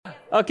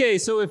Okay,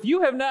 so if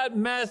you have not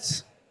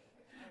met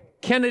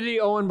Kennedy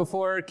Owen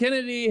before,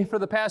 Kennedy for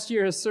the past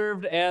year has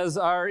served as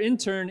our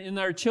intern in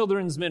our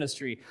children's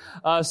ministry.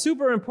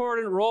 Super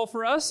important role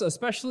for us,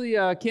 especially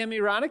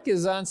Cami Ronick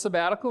is on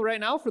sabbatical right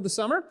now for the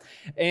summer.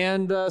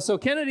 And so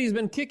Kennedy's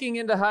been kicking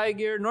into high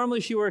gear. Normally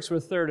she works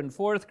with 3rd and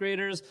 4th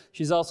graders.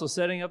 She's also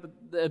setting up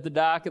at the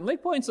dock. And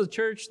Lake Point's a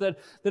church that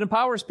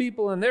empowers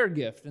people in their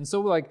gift. And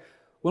so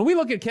when we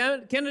look at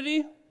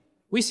Kennedy,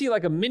 we see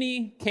like a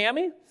mini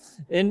Cami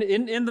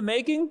in the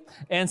making.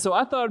 And so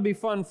I thought it'd be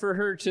fun for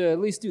her to at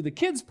least do the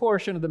kids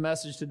portion of the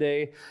message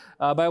today,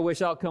 by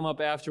which I'll come up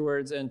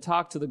afterwards and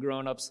talk to the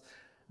grown-ups.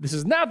 This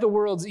is not the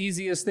world's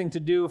easiest thing to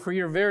do for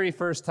your very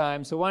first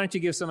time, so why don't you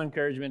give some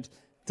encouragement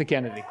to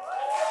Kennedy?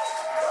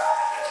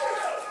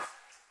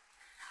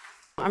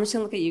 I'm just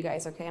going to look at you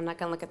guys, okay? I'm not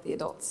going to look at the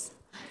adults.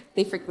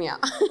 They freak me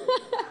out.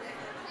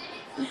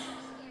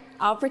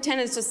 I'll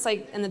pretend it's just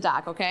like in the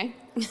dock, okay?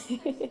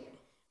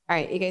 All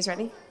right, you guys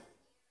ready?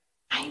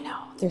 I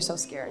know, they're so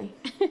scary.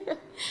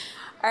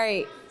 All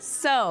right,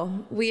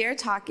 so we're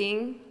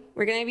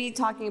going to be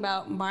talking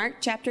about Mark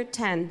chapter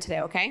 10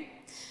 today, okay?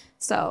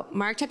 So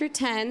Mark chapter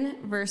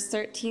 10, verse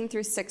 13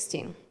 through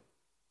 16.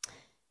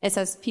 It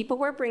says, people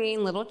were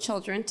bringing little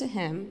children to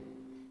him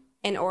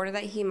in order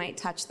that he might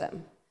touch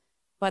them.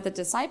 But the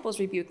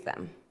disciples rebuked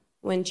them.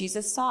 When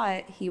Jesus saw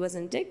it, he was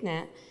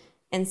indignant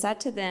and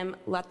said to them,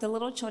 let the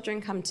little children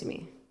come to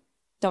me.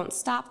 Don't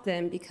stop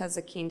them, because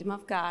the kingdom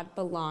of God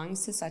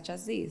belongs to such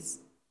as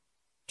these.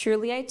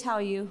 Truly I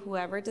tell you,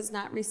 whoever does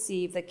not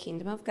receive the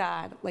kingdom of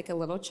God like a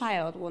little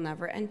child will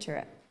never enter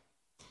it.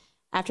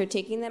 After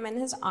taking them in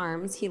his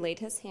arms, he laid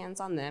his hands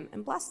on them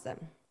and blessed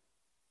them.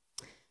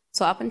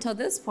 So up until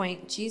this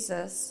point,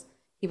 Jesus,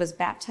 he was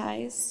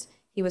baptized,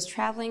 he was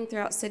traveling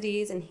throughout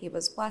cities, and he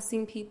was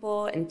blessing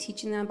people and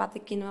teaching them about the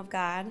kingdom of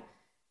God.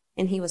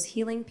 And he was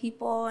healing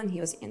people, and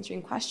he was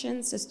answering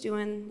questions, just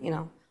doing,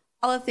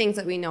 all the things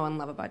that we know and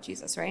love about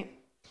Jesus, right?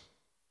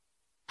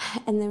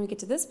 And then we get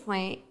to this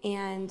point,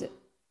 and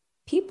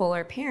people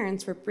or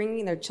parents were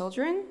bringing their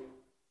children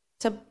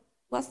to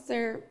bless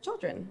their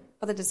children.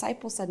 But the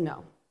disciples said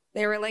no.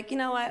 They were like, you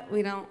know what?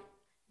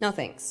 No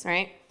thanks,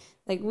 right?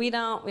 Like, we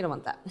don't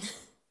want that.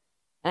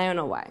 And I don't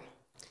know why.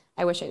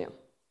 I wish I knew.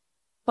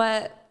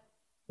 But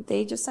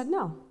they just said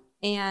no.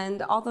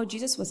 And although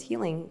Jesus was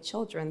healing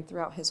children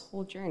throughout his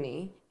whole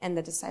journey, and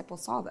the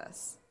disciples saw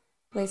this,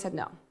 they said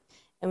no.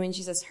 And when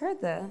Jesus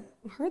heard them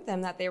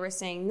that they were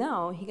saying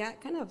no, he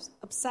got kind of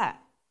upset.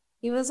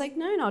 He was like,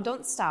 no,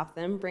 don't stop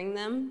them. Bring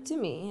them to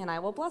me, and I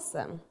will bless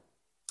them.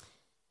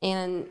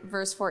 And in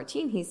verse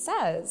 14, he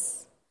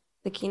says,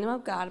 the kingdom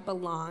of God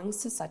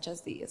belongs to such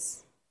as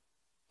these.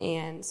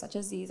 And such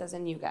as these as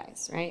in you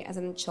guys, right? As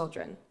in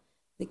children.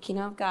 The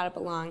kingdom of God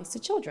belongs to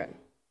children.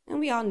 And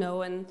we all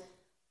know and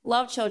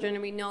love children,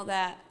 and we know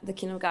that the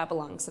kingdom of God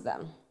belongs to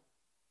them.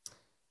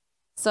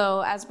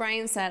 So as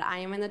Brian said, I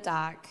am in the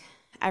dock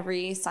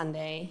every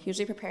Sunday,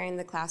 usually preparing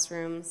the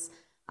classrooms.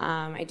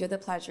 I do have the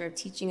pleasure of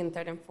teaching in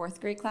 3rd and 4th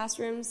grade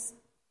classrooms,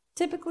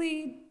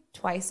 typically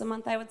twice a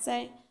month, I would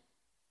say.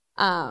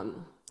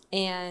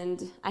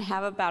 And I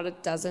have about a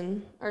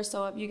dozen or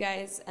so of you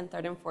guys in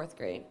 3rd and 4th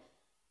grade.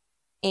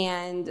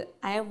 And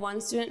I have one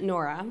student,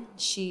 Nora.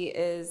 She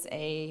is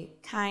a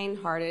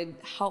kind-hearted,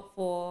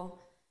 helpful,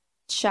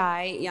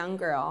 shy young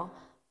girl.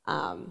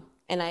 And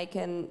I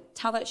can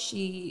tell that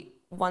she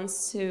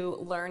wants to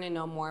learn and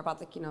know more about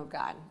the kingdom of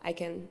God. I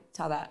can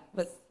tell that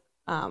with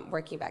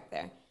working back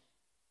there.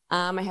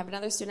 I have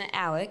another student,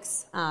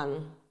 Alex.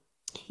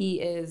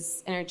 He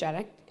is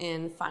energetic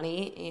and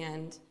funny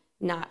and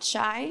not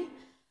shy.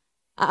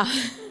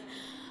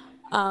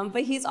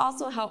 But he's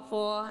also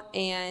helpful,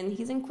 and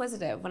he's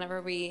inquisitive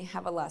whenever we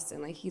have a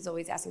lesson. Like, he's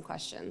always asking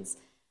questions.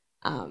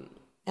 And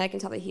I can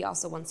tell that he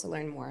also wants to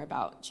learn more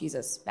about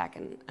Jesus back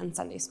in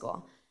Sunday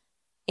school.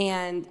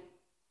 And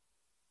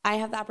I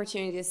have the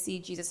opportunity to see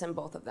Jesus in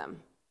both of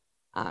them.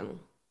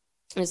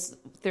 Just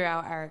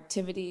throughout our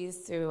activities,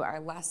 through our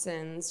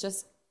lessons,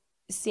 just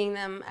seeing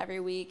them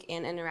every week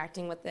and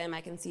interacting with them,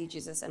 I can see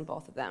Jesus in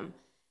both of them.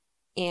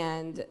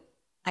 And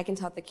I can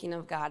tell that the kingdom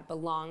of God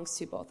belongs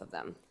to both of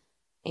them.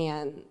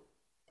 And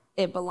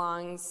it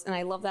belongs, and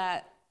I love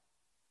that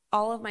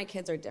all of my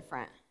kids are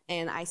different,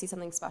 and I see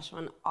something special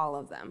in all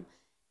of them.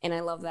 And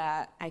I love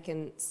that I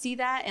can see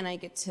that, and I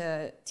get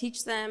to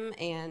teach them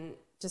and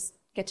just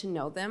get to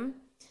know them.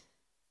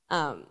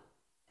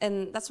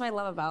 And that's what I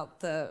love about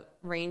the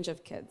range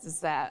of kids, is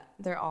that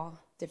they're all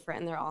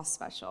different and they're all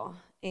special.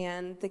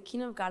 And the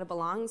kingdom of God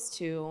belongs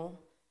to,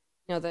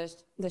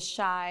 the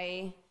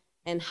shy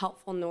and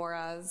helpful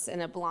Noras,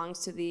 and it belongs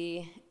to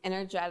the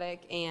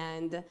energetic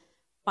and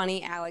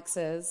funny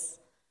Alexes.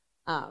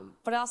 But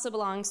it also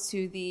belongs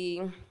to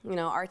the,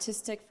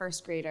 artistic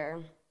 1st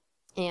grader,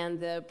 and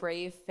the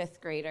brave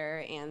 5th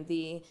grader, and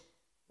the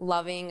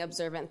loving,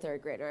 observant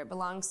 3rd grader. It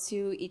belongs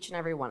to each and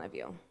every one of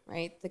you,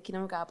 right? The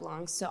kingdom of God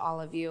belongs to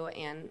all of you,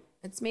 and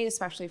it's made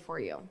especially for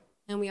you.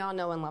 And we all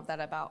know and love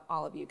that about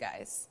all of you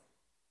guys.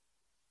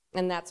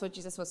 And that's what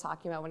Jesus was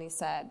talking about when he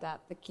said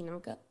that the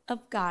kingdom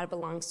of God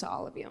belongs to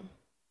all of you.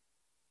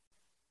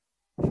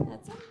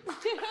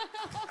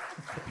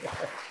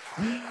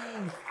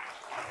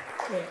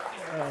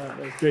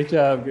 Great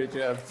job, great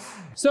job.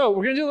 So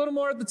we're going to do a little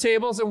more at the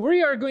tables, and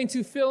we are going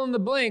to fill in the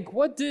blank.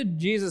 What did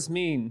Jesus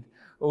mean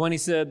when he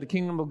said the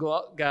kingdom of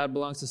God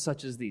belongs to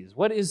such as these?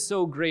 What is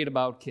so great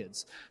about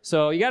kids?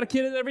 So you got a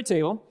kid at every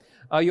table.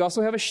 You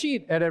also have a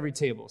sheet at every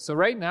table. So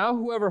right now,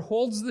 whoever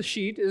holds the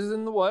sheet is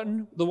the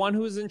one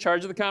who is in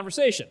charge of the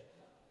conversation.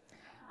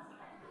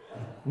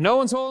 No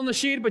one's holding the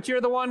sheet, but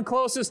you're the one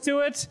closest to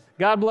it.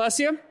 God bless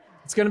you.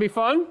 It's going to be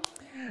fun.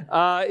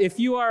 If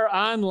you are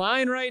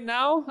online right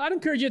now, I'd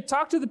encourage you to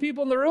talk to the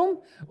people in the room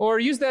or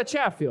use that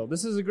chat field.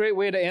 This is a great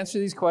way to answer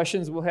these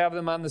questions. We'll have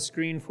them on the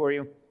screen for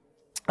you.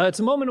 It's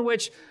a moment in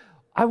which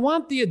I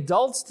want the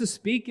adults to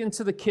speak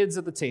into the kids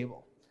at the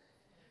table.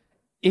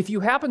 If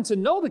you happen to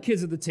know the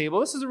kids at the table,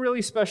 this is a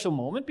really special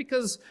moment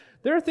because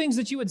there are things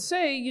that you would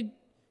say you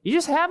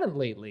just haven't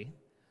lately.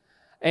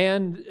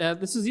 And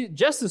this is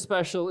just as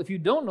special if you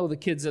don't know the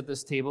kids at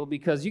this table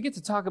because you get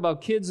to talk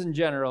about kids in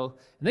general,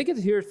 and they get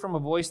to hear it from a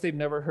voice they've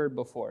never heard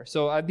before.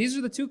 So these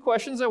are the two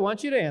questions I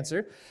want you to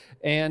answer,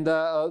 and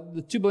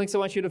the two blanks I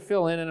want you to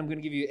fill in, and I'm going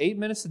to give you 8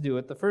 minutes to do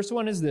it. The first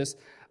one is this.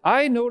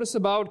 I notice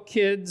about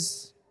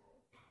kids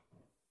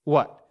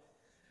what?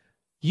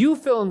 You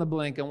fill in the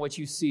blank on what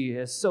you see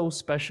as so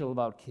special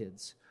about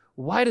kids.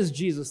 Why does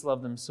Jesus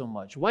love them so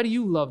much? Why do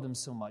you love them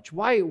so much?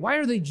 Why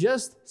are they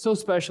just so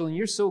special and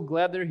you're so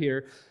glad they're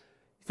here?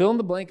 Fill in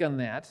the blank on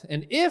that.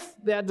 And if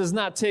that does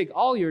not take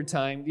all your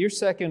time, your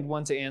second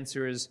one to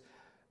answer is,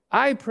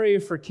 I pray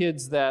for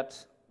kids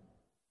that,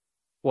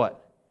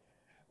 what?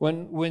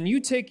 When you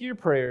take your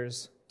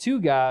prayers to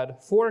God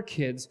for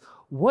kids,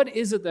 what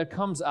is it that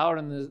comes out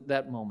in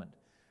that moment?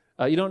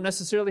 You don't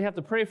necessarily have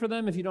to pray for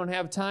them if you don't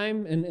have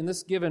time in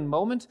this given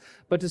moment,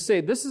 but to say,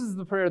 this is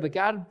the prayer that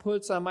God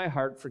puts on my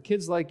heart for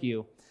kids like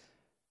you,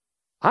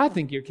 I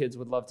think your kids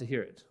would love to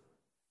hear it.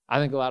 I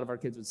think a lot of our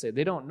kids would say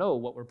they don't know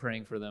what we're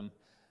praying for them,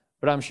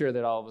 but I'm sure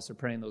that all of us are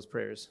praying those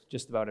prayers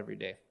just about every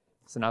day.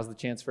 So now's the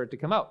chance for it to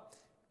come out.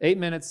 8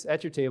 minutes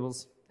at your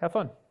tables. Have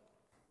fun.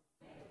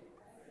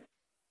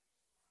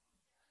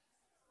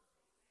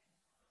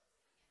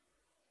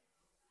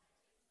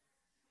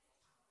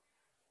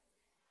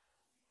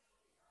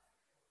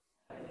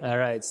 All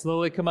right,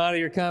 slowly come out of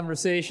your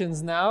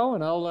conversations now,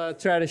 and I'll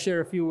try to share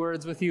a few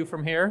words with you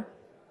from here.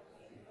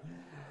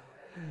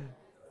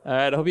 All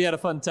right, I hope you had a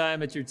fun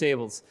time at your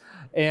tables.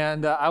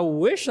 And I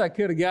wish I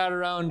could have got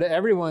around to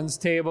everyone's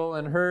table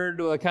and heard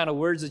the kind of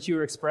words that you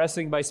were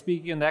expressing by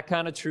speaking that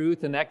kind of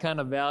truth and that kind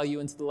of value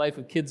into the life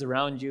of kids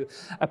around you.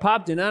 I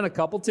popped in on a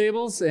couple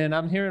tables, and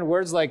I'm hearing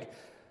words like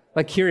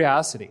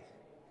curiosity.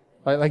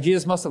 Like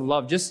Jesus must have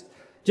loved just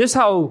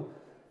how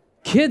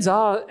kids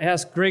all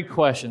ask great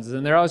questions,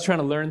 and they're always trying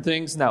to learn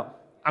things. Now,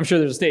 I'm sure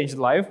there's a stage in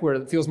life where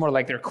it feels more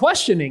like they're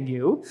questioning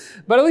you,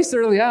 but at least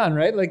early on,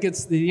 right? Like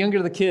it's the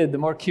younger the kid, the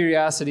more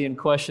curiosity and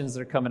questions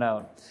that are coming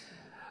out.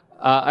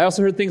 I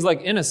also heard things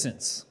like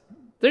innocence.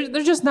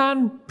 They're just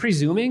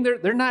non-presuming.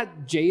 They're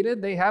not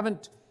jaded. They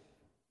haven't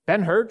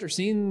been hurt or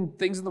seen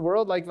things in the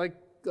world like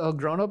a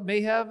grown-up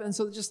may have. And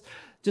so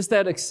just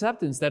that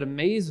acceptance, that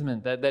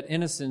amazement, that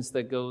innocence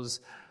that goes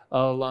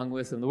along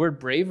with them. The word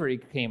bravery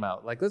came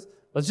out. Like,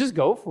 let's just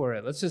go for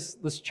it.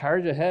 Let's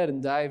charge ahead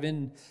and dive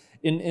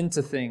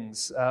into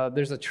things.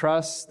 There's a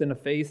trust and a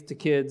faith to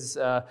kids.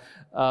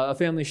 A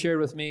family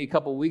shared with me a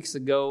couple weeks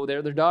ago.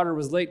 Their daughter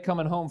was late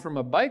coming home from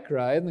a bike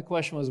ride, and the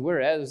question was, where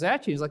was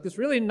that? She's like, this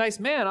really nice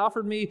man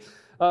offered me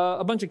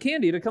a bunch of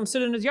candy to come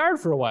sit in his yard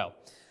for a while.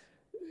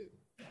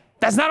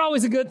 That's not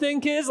always a good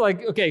thing, kids.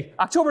 Like, okay,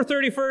 October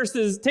 31st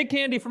is take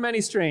candy from any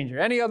stranger.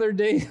 Any other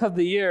day of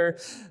the year,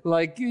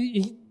 like,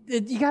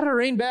 you got to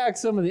rein back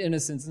some of the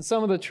innocence and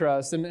some of the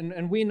trust,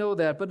 and we know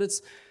that, but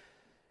it's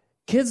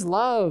kids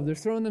love. They're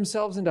throwing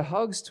themselves into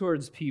hugs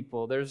towards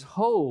people. There's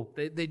hope.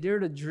 They dare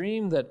to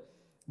dream that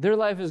their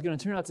life is going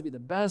to turn out to be the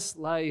best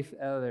life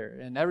ever,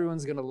 and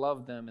everyone's going to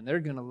love them, and they're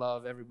going to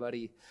love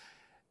everybody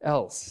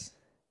else.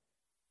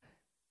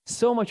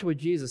 So much of what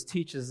Jesus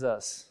teaches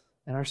us,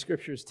 and our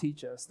scriptures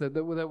teach us, that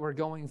we're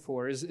going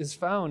for is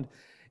found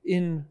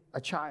in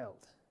a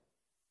child.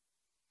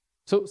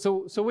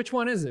 So which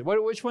one is it?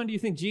 Which one do you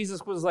think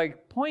Jesus was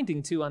like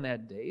pointing to on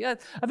that day? Yeah,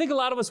 I think a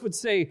lot of us would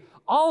say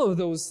all of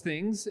those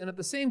things, and at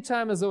the same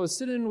time as I was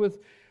sitting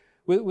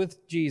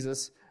with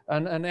Jesus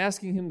and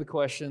asking him the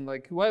question,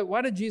 like,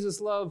 why did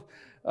Jesus love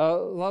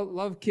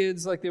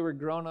kids like they were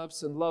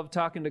grown-ups and love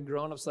talking to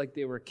grown-ups like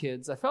they were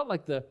kids? I felt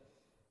like the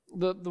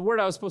word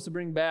I was supposed to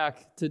bring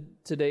back to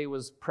today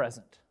was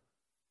present.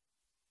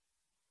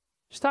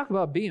 Just talk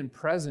about being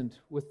present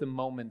with the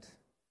moment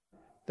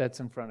that's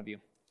in front of you.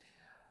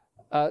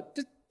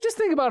 Just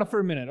think about it for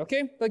a minute,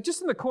 okay? Like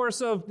just in the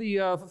course of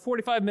the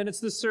 45 minutes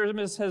this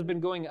service has been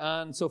going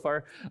on so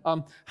far,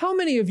 how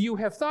many of you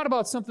have thought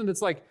about something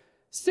that's like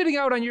sitting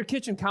out on your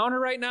kitchen counter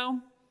right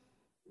now?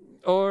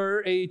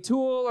 Or a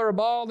tool or a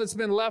ball that's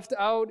been left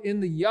out in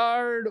the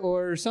yard,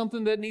 or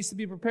something that needs to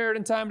be prepared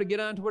in time to get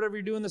on to whatever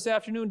you're doing this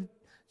afternoon?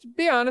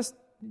 Be honest.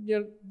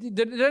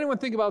 Did anyone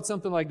think about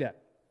something like that?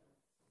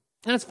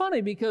 And it's funny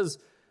because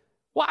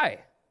why?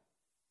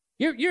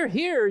 You're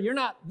here, you're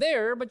not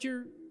there, but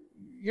your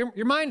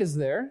mind is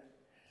there.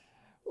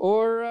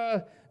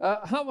 Or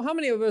how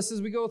many of us,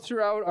 as we go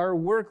throughout our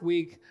work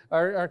week,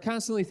 are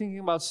constantly thinking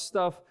about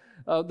stuff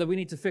that we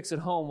need to fix at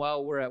home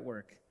while we're at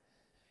work?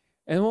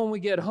 And when we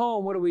get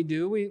home, what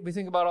do? We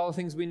think about all the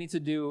things we need to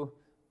do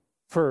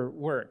for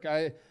work.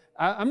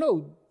 I'm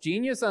no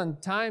genius on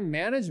time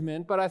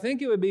management, but I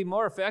think it would be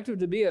more effective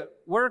to be at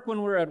work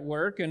when we're at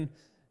work and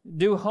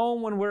do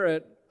home when we're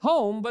at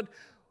home, but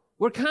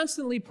we're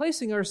constantly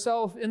placing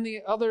ourselves in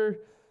the other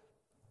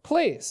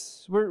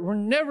place. We're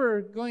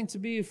never going to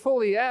be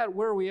fully at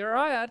where we are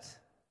at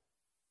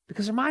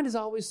because our mind is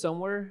always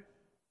somewhere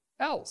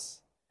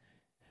else.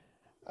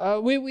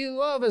 We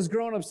love as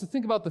grown-ups to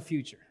think about the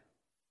future.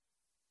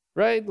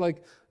 Right?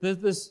 Like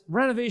this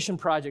renovation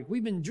project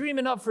we've been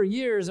dreaming up for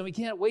years and we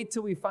can't wait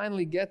till we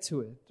finally get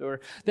to it. Or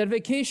that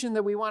vacation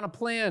that we want to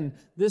plan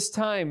this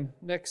time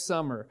next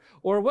summer.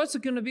 Or what's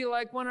it going to be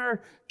like when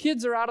our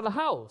kids are out of the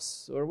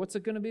house? Or what's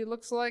it going to be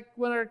looks like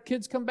when our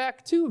kids come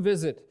back to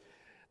visit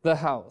the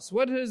house?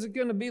 What is it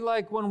going to be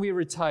like when we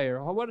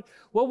retire? What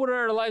would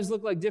our lives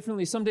look like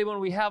differently someday when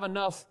we have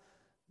enough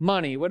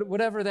money?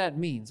 Whatever that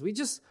means. We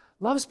just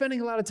love spending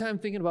a lot of time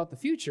thinking about the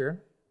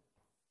future.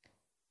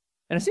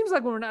 And it seems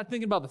like when we're not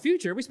thinking about the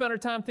future, we spend our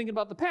time thinking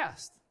about the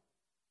past.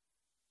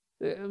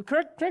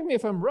 Correct me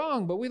if I'm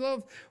wrong, but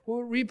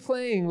we're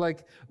replaying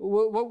like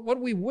what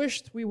we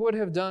wished we would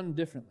have done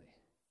differently.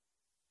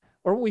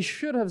 Or what we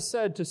should have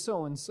said to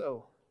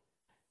so-and-so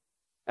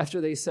after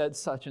they said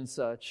such and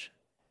such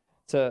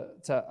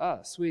to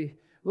us. We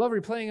love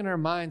replaying in our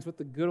minds what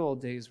the good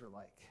old days were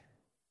like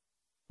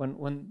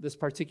when this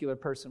particular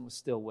person was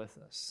still with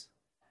us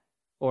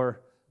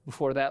or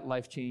before that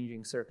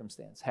life-changing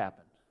circumstance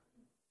happened.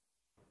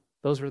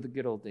 Those were the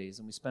good old days,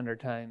 and we spend our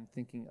time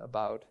thinking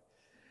about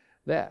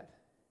that.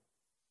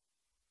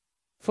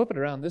 Flip it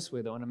around this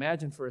way, though, and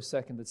imagine for a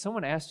second that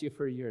someone asked you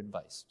for your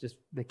advice. Just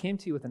they came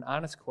to you with an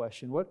honest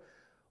question. What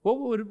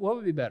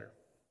would be better?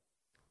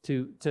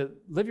 To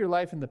live your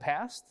life in the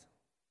past?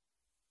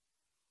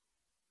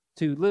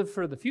 To live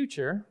for the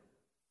future?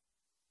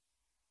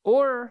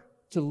 Or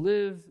to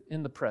live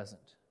in the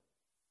present?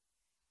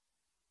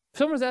 If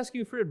someone's asking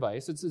you for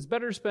advice, it's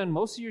better to spend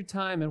most of your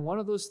time in one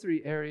of those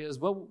three areas.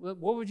 What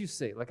would you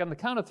say? Like on the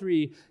count of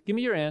three, give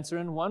me your answer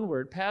in one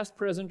word, past,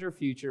 present, or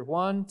future.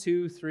 1,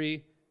 2,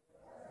 3.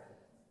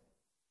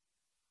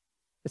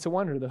 It's a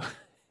wonder, though,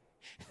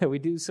 that we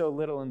do so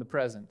little in the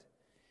present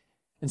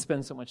and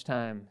spend so much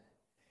time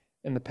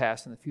in the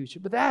past and the future.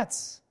 But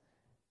that's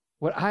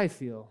what I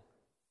feel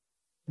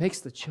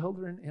makes the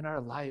children in our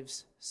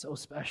lives so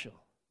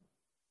special.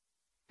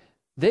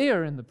 They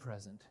are in the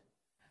present.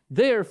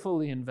 They are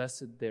fully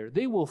invested there.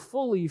 They will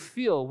fully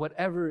feel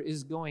whatever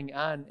is going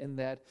on in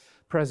that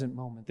present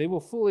moment. They will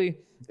fully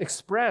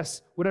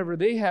express whatever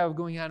they have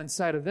going on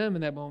inside of them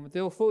in that moment. They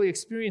will fully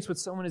experience what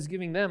someone is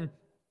giving them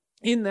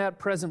in that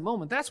present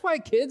moment. That's why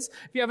kids,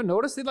 if you haven't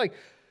noticed,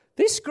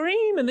 they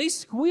scream and they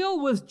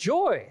squeal with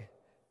joy.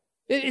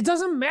 It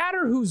doesn't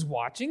matter who's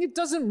watching. It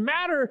doesn't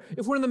matter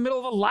if we're in the middle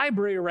of a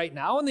library right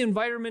now and the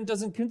environment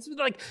doesn't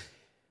consider,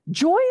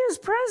 joy is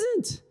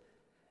present.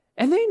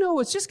 And they know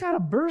it's just got to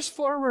burst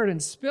forward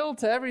and spill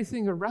to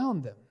everything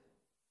around them.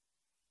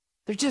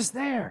 They're just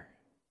there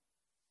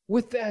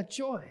with that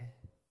joy.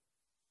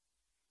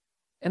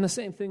 And the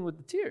same thing with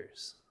the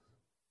tears.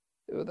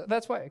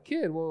 That's why a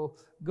kid will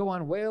go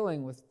on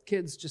wailing with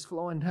kids just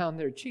flowing down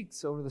their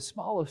cheeks over the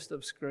smallest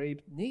of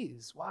scraped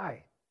knees.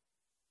 Why?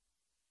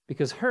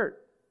 Because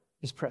hurt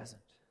is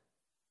present.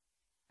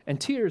 And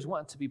tears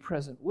want to be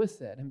present with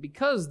that. And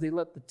because they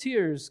let the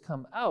tears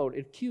come out,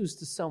 it cues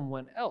to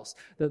someone else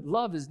that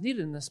love is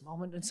needed in this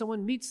moment and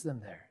someone meets them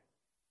there.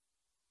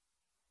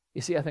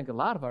 You see, I think a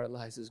lot of our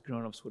lives as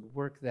grown-ups would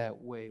work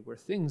that way, where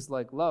things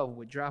like love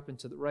would drop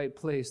into the right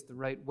place, the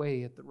right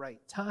way, at the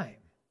right time,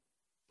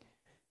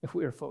 if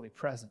we were fully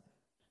present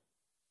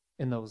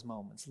in those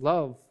moments.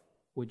 Love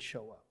would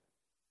show up.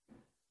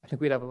 I think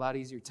we'd have a lot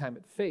easier time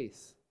at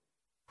faith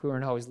if we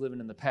weren't always living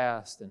in the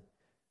past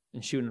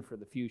and shooting for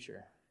the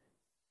future.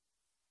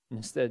 And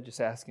instead, just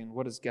asking,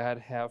 what does God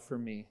have for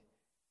me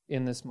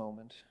in this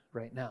moment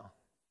right now?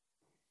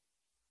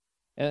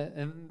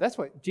 And that's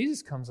why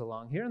Jesus comes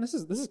along here, and this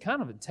is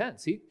kind of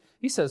intense.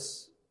 He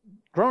says,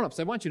 grown-ups,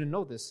 I want you to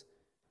know this.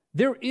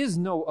 There is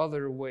no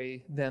other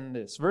way than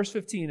this. Verse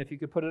 15, if you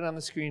could put it on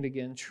the screen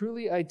again.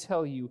 Truly I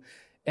tell you,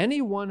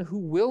 anyone who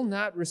will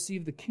not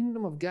receive the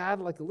kingdom of God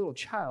like a little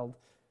child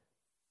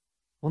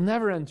will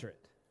never enter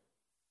it.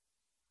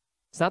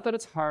 It's not that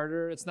it's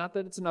harder. It's not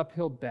that it's an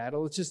uphill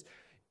battle. It's just,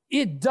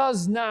 it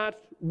does not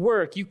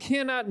work. You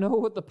cannot know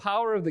what the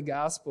power of the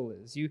gospel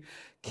is. You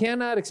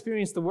cannot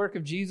experience the work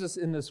of Jesus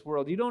in this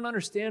world. You don't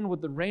understand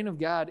what the reign of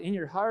God in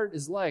your heart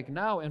is like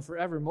now and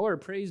forevermore.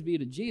 Praise be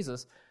to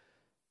Jesus.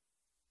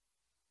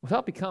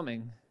 Without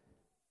becoming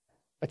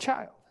a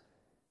child.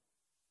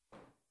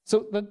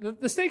 So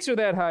the stakes are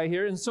that high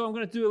here, and so I'm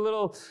going to do a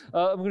little,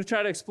 I'm going to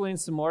try to explain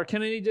some more.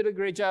 Kennedy did a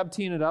great job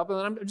teeing it up, and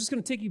then I'm just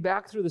going to take you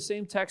back through the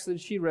same text that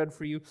she read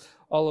for you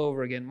all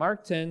over again.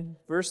 Mark 10,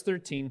 verse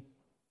 13.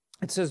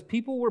 It says,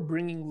 people were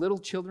bringing little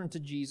children to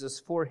Jesus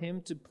for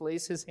him to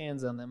place his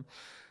hands on them,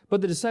 but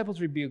the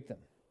disciples rebuked them.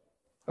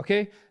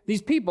 Okay?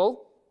 These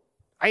people,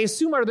 I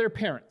assume, are their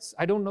parents.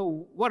 I don't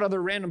know what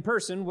other random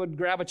person would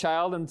grab a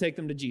child and take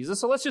them to Jesus.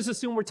 So let's just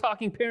assume we're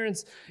talking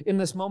parents in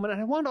this moment.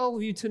 And I want all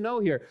of you to know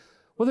here,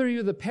 whether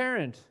you're the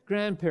parent,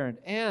 grandparent,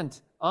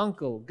 aunt,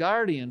 uncle,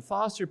 guardian,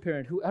 foster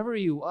parent, whoever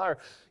you are,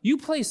 you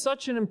play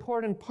such an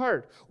important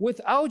part.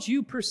 Without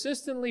you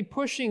persistently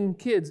pushing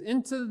kids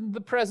into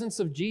the presence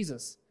of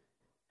Jesus,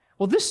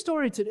 well, this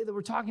story today that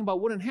we're talking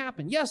about wouldn't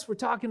happen. Yes, we're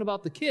talking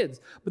about the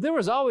kids, but there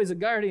was always a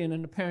guardian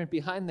and a parent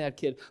behind that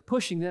kid,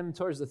 pushing them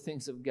towards the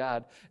things of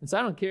God. And so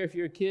I don't care if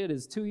your kid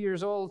is 2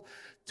 years old,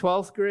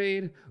 12th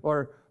grade,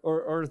 or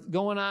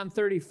going on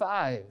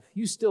 35,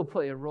 you still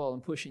play a role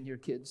in pushing your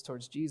kids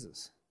towards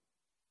Jesus.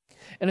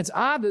 And it's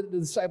odd that the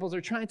disciples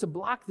are trying to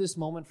block this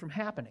moment from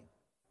happening.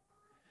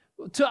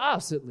 To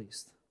us, at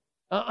least.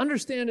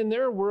 Understand, in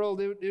their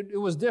world, it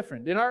was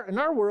different. In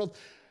our world,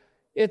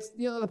 it's,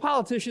 the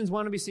politicians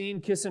want to be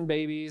seen kissing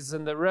babies,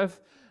 and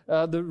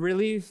the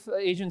relief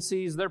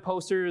agencies, their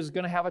poster is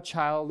going to have a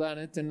child on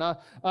it, and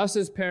us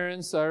as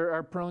parents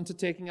are prone to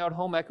taking out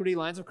home equity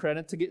lines of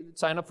credit to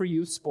sign up for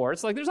youth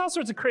sports. Like, there's all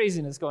sorts of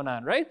craziness going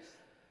on, right?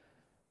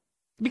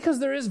 Because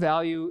there is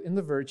value in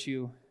the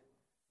virtue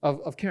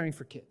of caring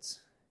for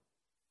kids.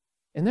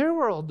 In their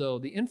world, though,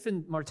 the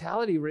infant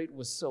mortality rate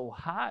was so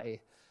high,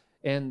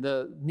 and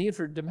the need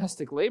for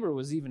domestic labor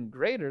was even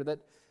greater, that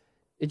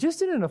it just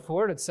didn't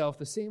afford itself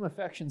the same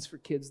affections for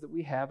kids that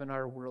we have in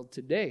our world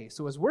today.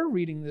 So as we're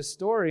reading this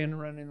story and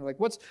running like,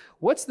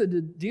 what's the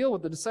deal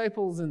with the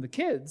disciples and the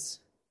kids?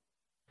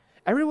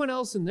 Everyone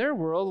else in their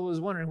world was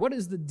wondering, what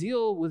is the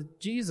deal with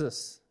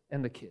Jesus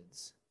and the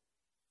kids?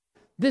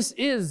 This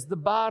is the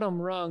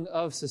bottom rung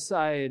of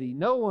society.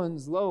 No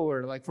one's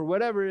lower. Like, for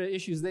whatever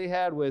issues they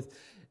had with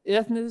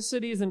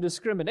ethnicities and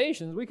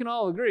discriminations, we can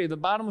all agree the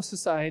bottom of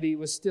society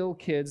was still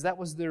kids. That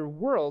was their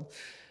world.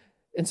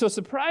 And so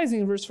surprising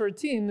in verse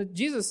 14 that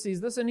Jesus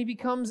sees this and he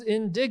becomes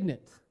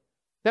indignant.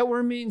 That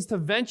word means to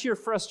vent your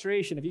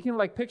frustration. If you can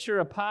picture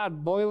a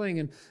pot boiling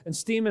and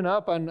steaming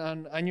up on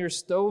your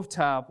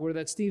stovetop where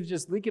that steam's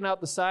just leaking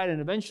out the side, and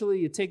eventually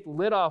you take the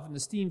lid off and the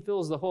steam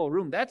fills the whole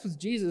room. That's what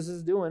Jesus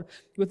is doing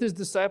with his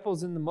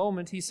disciples in the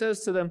moment. He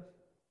says to them,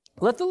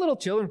 "Let the little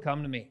children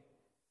come to me,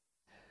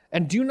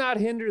 and do not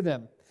hinder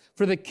them,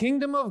 for the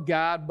kingdom of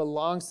God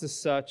belongs to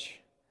such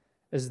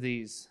as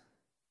these.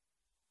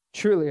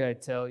 Truly, I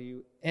tell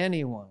you,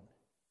 anyone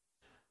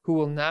who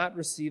will not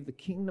receive the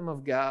kingdom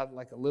of God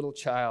like a little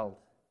child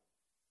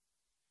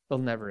will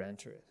never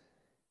enter it."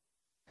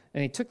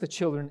 And he took the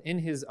children in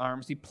his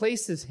arms, he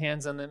placed his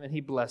hands on them, and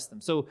he blessed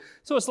them. So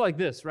it's like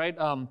this, right?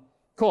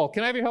 Cole,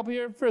 can I have your help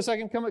here for a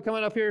second?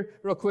 Coming up here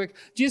real quick.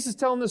 Jesus is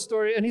telling this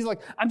story, and he's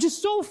like, I'm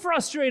just so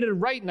frustrated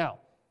right now.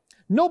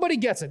 Nobody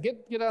gets it.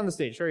 Get on the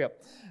stage. Hurry up.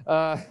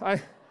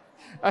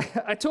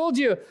 I told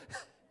you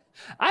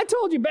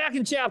back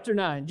in chapter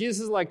 9,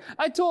 Jesus is like,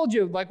 I told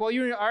you, while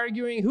you were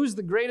arguing who's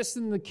the greatest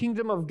in the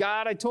kingdom of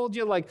God, I told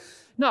you,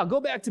 no,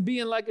 go back to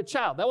being like a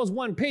child. That was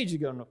 1 page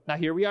ago. Now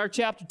here we are,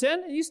 chapter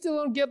 10, and you still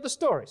don't get the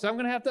story. So I'm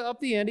going to have to up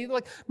the ante.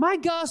 My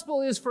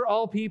gospel is for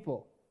all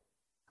people.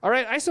 All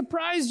right, I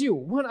surprised you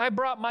when I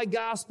brought my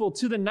gospel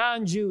to the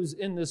non-Jews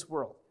in this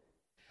world.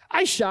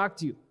 I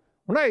shocked you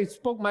when I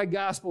spoke my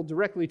gospel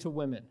directly to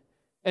women,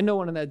 and no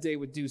one in that day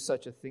would do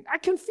such a thing. I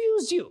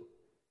confused you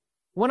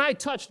when I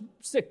touched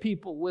sick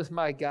people with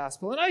my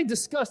gospel, and I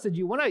disgusted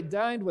you when I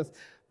dined with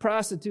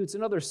prostitutes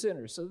and other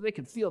sinners so that they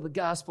could feel the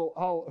gospel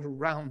all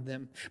around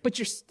them. But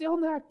you're still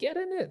not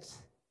getting it.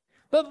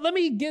 But let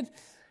me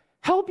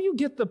help you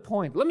get the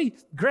point. Let me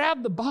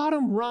grab the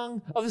bottom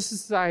rung of the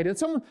society. And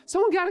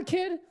someone got a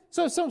kid?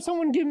 So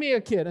someone give me a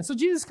kid. And so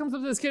Jesus comes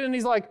up to this kid and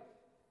he's like,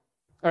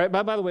 all right,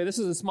 by the way, this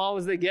is as small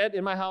as they get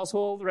in my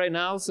household right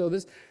now. So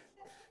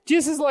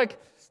Jesus is like,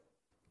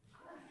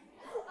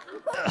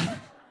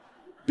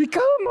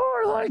 become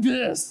more like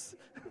this,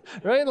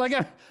 right?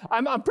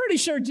 I'm pretty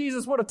sure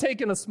Jesus would have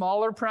taken a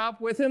smaller prop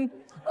with him.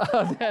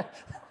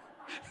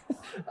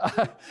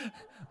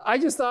 I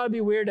just thought it'd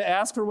be weird to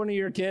ask for one of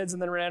your kids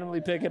and then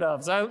randomly pick it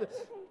up. So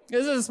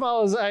this is as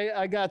small as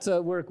I got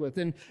to work with.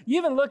 And you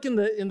even look in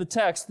the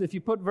text, if you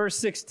put verse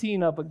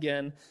 16 up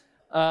again,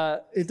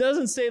 it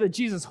doesn't say that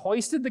Jesus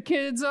hoisted the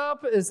kids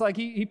up. It's like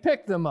he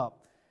picked them up.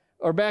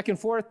 Or back in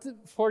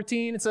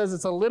 14, it says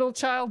it's a little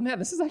child. Man,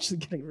 this is actually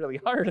getting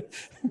really hard.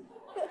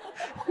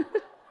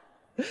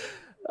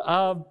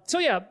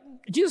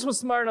 Jesus was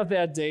smart enough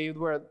that day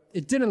where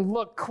it didn't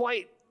look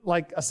quite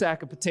like a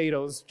sack of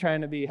potatoes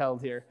trying to be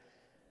held here.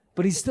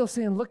 But he's still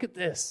saying, look at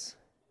this.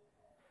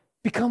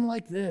 Become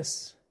like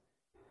this.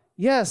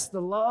 Yes,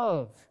 the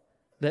love,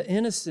 the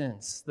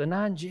innocence, the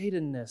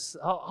non-jadedness,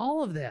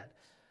 all of that.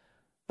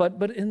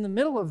 But in the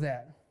middle of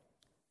that,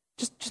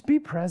 just be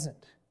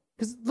present.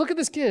 Because look at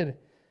this kid.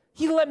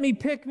 He let me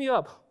pick me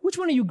up. Which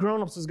one of you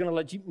grown-ups is going to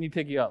let me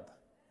pick you up?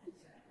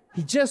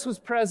 He just was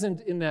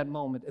present in that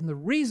moment. And the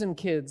reason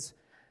kids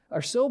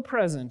are so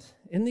present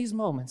in these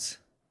moments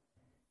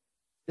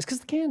is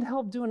because they can't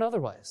help doing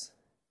otherwise.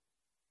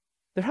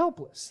 They're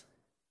helpless.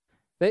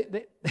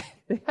 They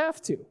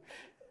have to.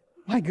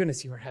 My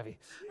goodness, you are heavy.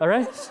 All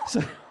right?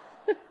 So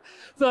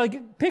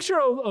like, picture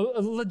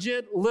a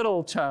legit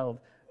little child,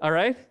 all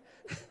right?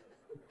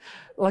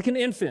 Like an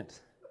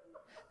infant.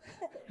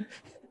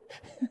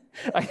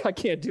 I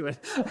can't do it.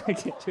 I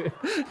can't do it.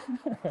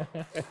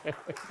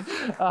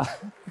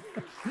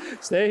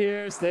 Stay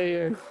here.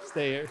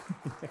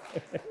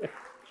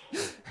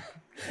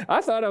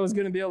 I thought I was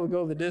going to be able to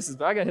go the distance,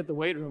 but I got to hit the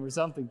weight room or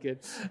something, kid.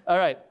 All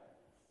right.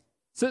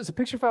 So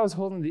picture if I was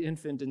holding the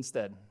infant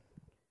instead.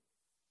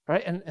 All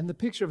right? And the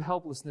picture of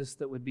helplessness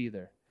that would be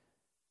there.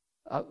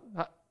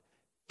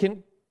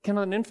 Can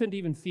an infant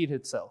even feed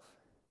itself?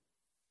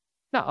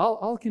 No,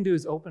 all it can do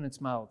is open its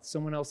mouth.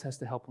 Someone else has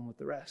to help him with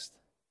the rest.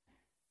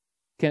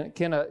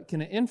 Can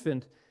an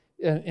infant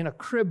in a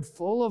crib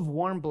full of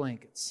warm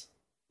blankets,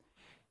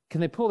 can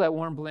they pull that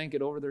warm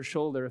blanket over their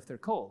shoulder if they're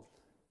cold?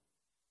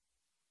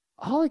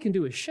 All it can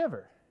do is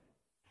shiver.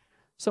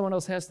 Someone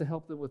else has to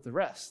help them with the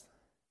rest.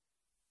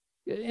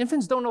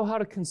 Infants don't know how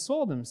to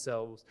console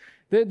themselves.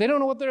 They don't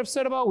know what they're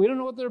upset about. We don't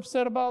know what they're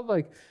upset about.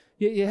 Like,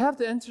 you have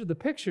to enter the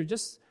picture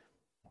just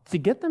to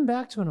get them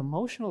back to an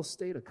emotional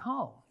state of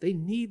calm. They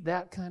need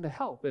that kind of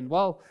help. And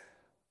while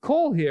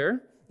Cole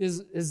here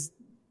is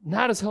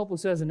not as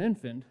helpless as an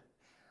infant,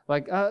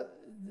 like,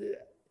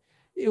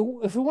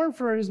 if it weren't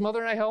for his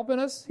mother and I helping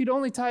us, he'd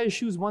only tie his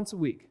shoes once a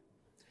week.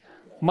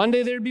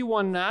 Monday, there'd be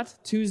 1 knot.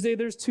 Tuesday,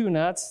 there's 2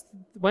 knots.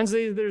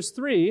 Wednesday, there's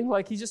 3.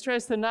 Like, he just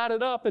tries to knot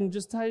it up and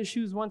just tie his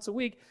shoes once a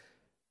week.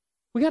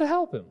 We got to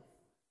help him.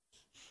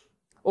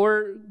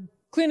 Or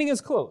cleaning his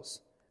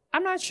clothes.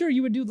 I'm not sure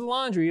you would do the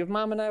laundry if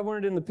Mom and I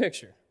weren't in the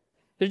picture.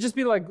 There'd just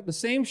be, like, the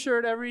same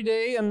shirt every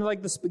day, and,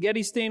 like, the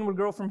spaghetti stain would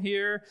go from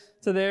here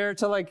to there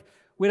to, like,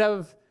 we'd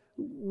have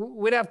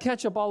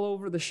ketchup all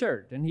over the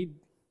shirt, and he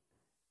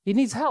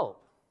needs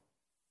help.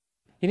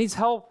 He needs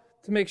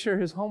help to make sure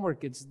his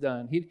homework gets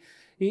done. He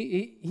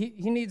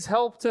needs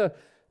help to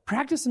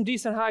practice some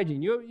decent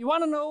hygiene. You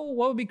want to know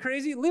what would be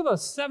crazy? Leave a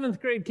 7th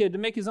grade kid to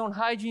make his own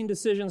hygiene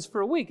decisions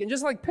for a week and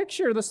just like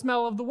picture the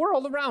smell of the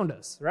world around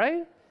us,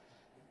 right?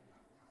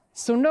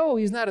 So no,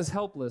 he's not as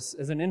helpless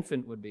as an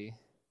infant would be.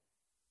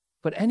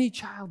 But any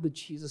child that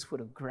Jesus would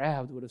have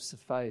grabbed would have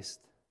sufficed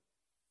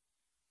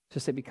to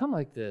say, become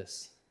like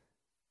this.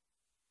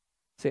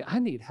 Say, I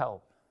need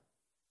help.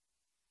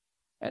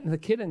 And the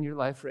kid in your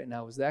life right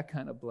now is that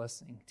kind of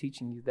blessing,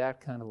 teaching you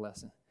that kind of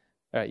lesson.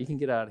 All right, you can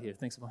get out of here.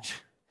 Thanks a bunch.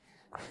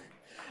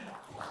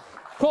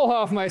 Cole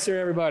Hoffmeister,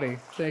 everybody.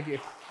 Thank you.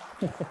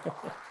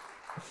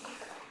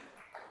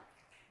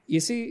 You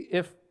see,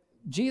 if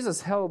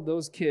Jesus held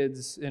those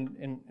kids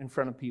in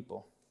front of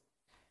people,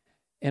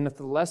 and if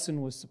the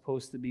lesson was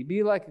supposed to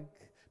be like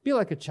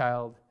a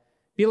child,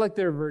 be like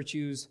their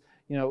virtues,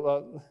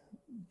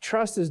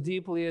 trust as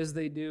deeply as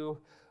they do,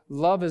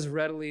 love as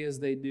readily as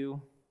they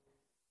do,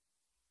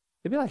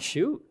 it'd be like,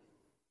 shoot,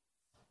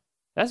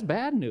 that's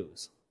bad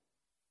news.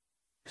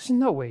 There's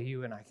no way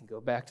you and I can go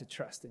back to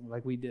trusting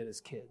like we did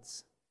as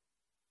kids.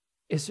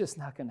 It's just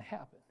not going to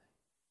happen.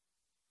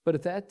 But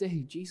at that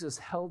day, Jesus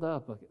held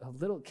up a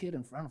little kid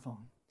in front of him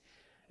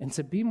and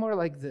said, be more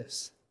like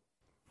this.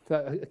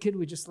 A kid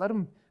would just let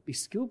him be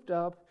scooped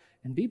up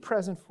and be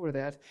present for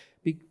that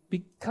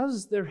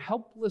because their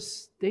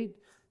helpless state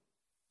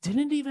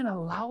didn't even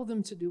allow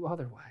them to do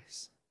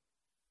otherwise.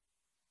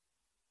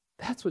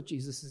 That's what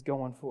Jesus is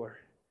going for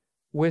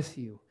with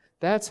you.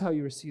 That's how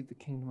you receive the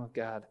kingdom of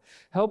God.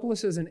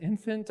 Helpless as an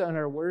infant on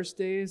our worst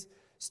days,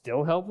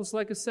 still helpless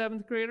like a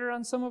 7th grader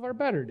on some of our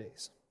better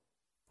days.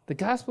 The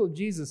gospel of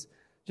Jesus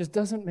just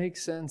doesn't make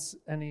sense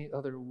any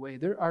other way.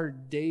 There are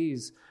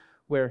days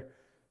where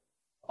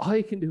all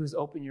you can do is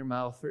open your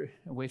mouth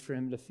and wait for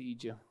him to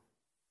feed you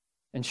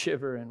and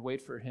shiver and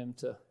wait for him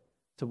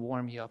to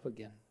warm you up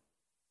again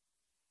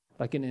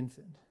like an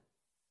infant.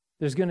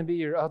 There's going to be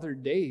your other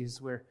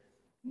days where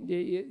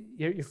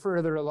you're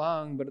further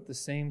along, but at the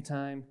same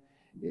time,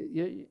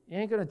 you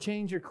ain't going to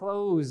change your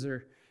clothes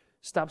or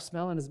stop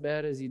smelling as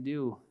bad as you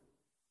do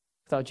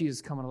without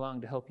Jesus coming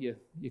along to help you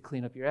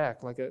clean up your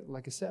act like a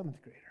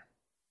 7th grader.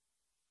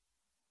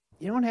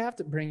 You don't have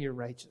to bring your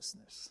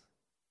righteousness.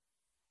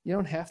 You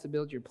don't have to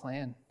build your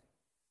plan.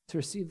 To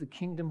receive the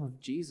kingdom of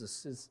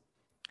Jesus is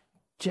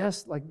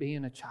just like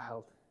being a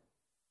child.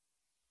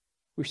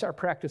 We start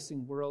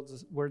practicing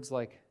words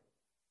like,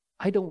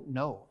 I don't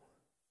know,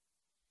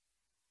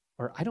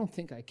 or I don't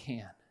think I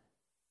can.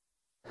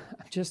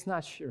 I'm just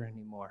not sure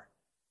anymore.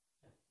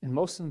 And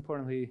most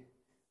importantly,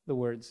 the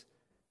words,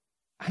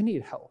 I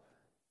need help.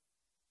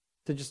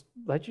 To just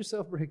let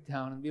yourself break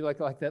down and be like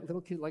that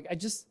little kid, like, I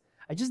just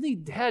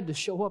need Dad to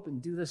show up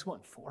and do this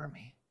one for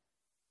me.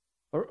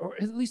 Or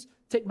at least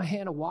take my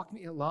hand and walk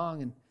me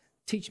along and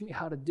teach me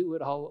how to do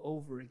it all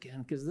over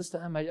again. Because this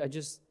time I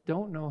just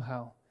don't know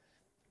how.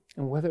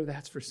 And whether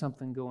that's for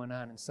something going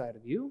on inside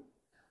of you,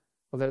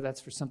 whether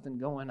that's for something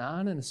going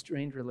on in a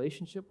strained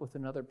relationship with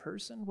another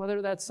person,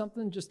 whether that's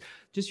something just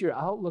your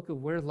outlook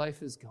of where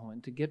life is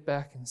going, to get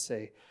back and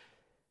say,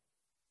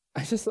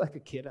 I just like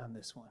a kid on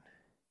this one.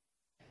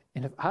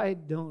 And if I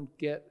don't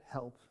get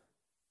help,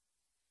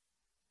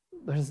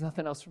 there's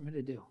nothing else for me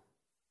to do.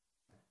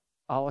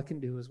 All I can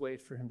do is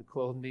wait for him to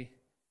clothe me,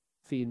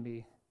 feed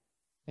me,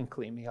 and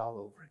clean me all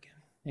over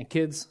again. And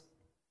kids,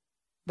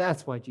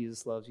 that's why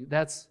Jesus loves you.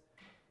 That's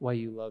why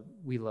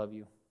we love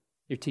you.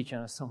 You're teaching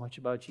us so much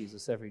about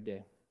Jesus every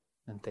day.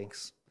 And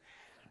thanks.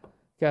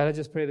 God, I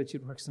just pray that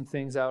you'd work some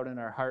things out in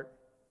our heart.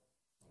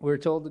 We were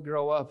told to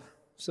grow up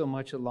so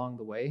much along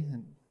the way,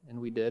 and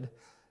we did.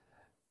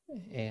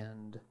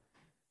 And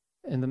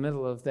in the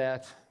middle of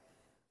that,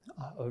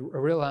 a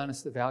real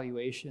honest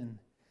evaluation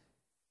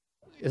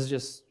is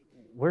just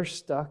we're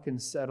stuck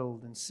and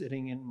settled and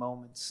sitting in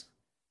moments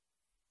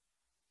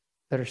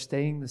that are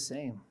staying the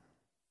same.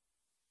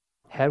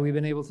 Had we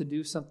been able to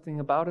do something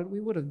about it, we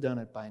would have done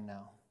it by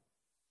now.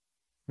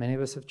 Many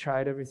of us have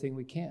tried everything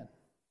we can.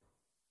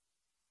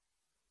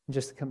 And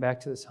just to come back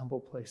to this humble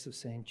place of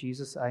saying,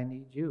 Jesus, I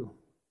need you.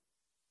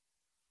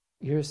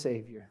 You're a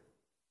Savior.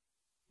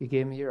 You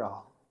gave me your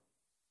all.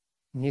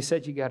 And you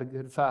said you got a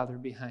good Father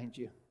behind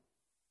you.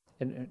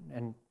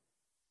 And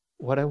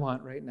what I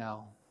want right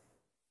now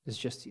is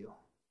just you.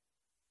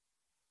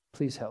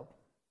 Please help.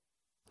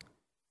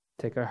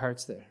 Take our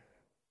hearts there.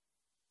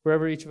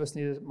 Wherever each of us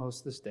needs it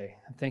most this day.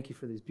 And thank you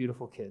for these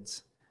beautiful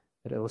kids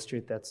that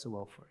illustrate that so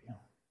well for you.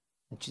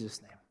 In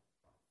Jesus' name,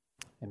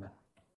 amen.